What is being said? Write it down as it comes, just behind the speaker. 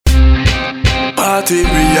party,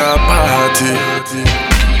 we a party.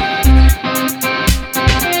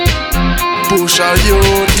 Pusha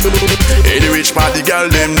Yute. Any rich party girl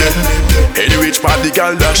them there. Any rich party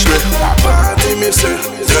girl dash way. Party me say.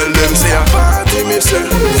 Tell them say a party me say.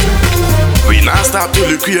 We not stop till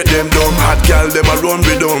we create them dumb. Hot girl them a run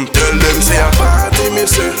with them. Tell them say a party me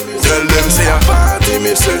say. Tell them say a party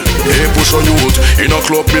me say. Hey Pusha Yute, in a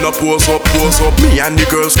club me no pose up, pose up. Me and the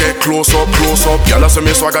girls get close up, close up. Gyal a say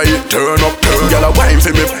me swagger it, turn up, turn. Gyal a wine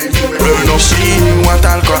for me, burn up. She want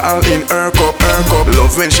alcohol in her cup, her cup.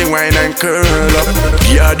 Love when she whine and curl up.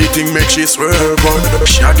 Yeah, the thing make she swerve up.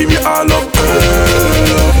 She give me all up,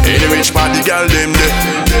 Any rich party girl them there.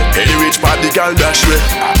 Any rich party girl dash way.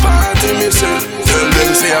 A party me say. Tell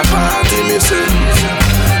them say a party me say.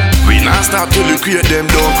 We not stop till we create them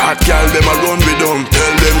dumb. Hot girl them a run with them.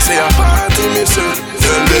 Tell them say a party me say.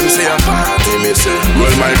 Tell them say a party me say.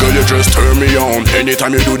 Well my girl you just turn me on.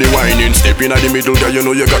 Anytime you do the whining. Step in at the middle girl you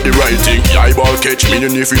know you got the right thing. Your eyeball catch me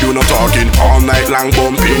and if you do not talking. All night long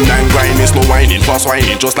bumping and grinding. Slow whining, fast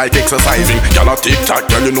whining just like exercising. Girl a tick tock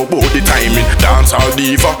girl you know about the timing. Dance all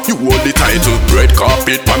diva, you hold the title. Red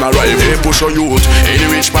carpet pan arrive. Hey Pusha Yute. Any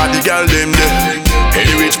rich party girl them there.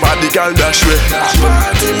 Any rich party girl dash way. A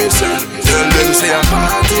party me say. Tell them say a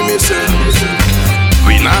party me say.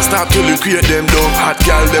 We not stop till we create them dumb. Hot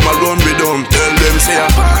girl them a run with them. Tell them say a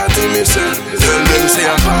party me say. Tell them say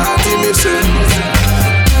a party me say.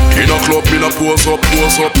 In a club, me no pose up,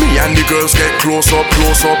 pose up. Me and the girls get close up,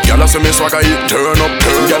 close up. Gyal a say me swagger it, turn up,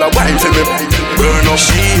 turn. Gyal a wine for me, burn up.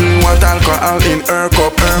 She want alcohol in her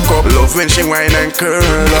cup, her cup. Love when she whine and curl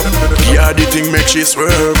up. Yeah, the thing make she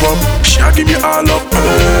swerve up. She give me all up,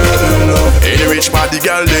 Any rich party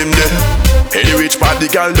girl them there. Any rich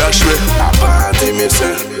party girl dash way. A party me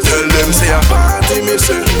say. Tell them say a party me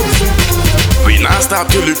say. We not stop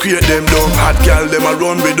till we create them dumb. Hot girl them a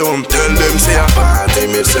run with them. Tell them say a party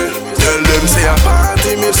me say. Tell them say a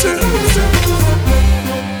party me say.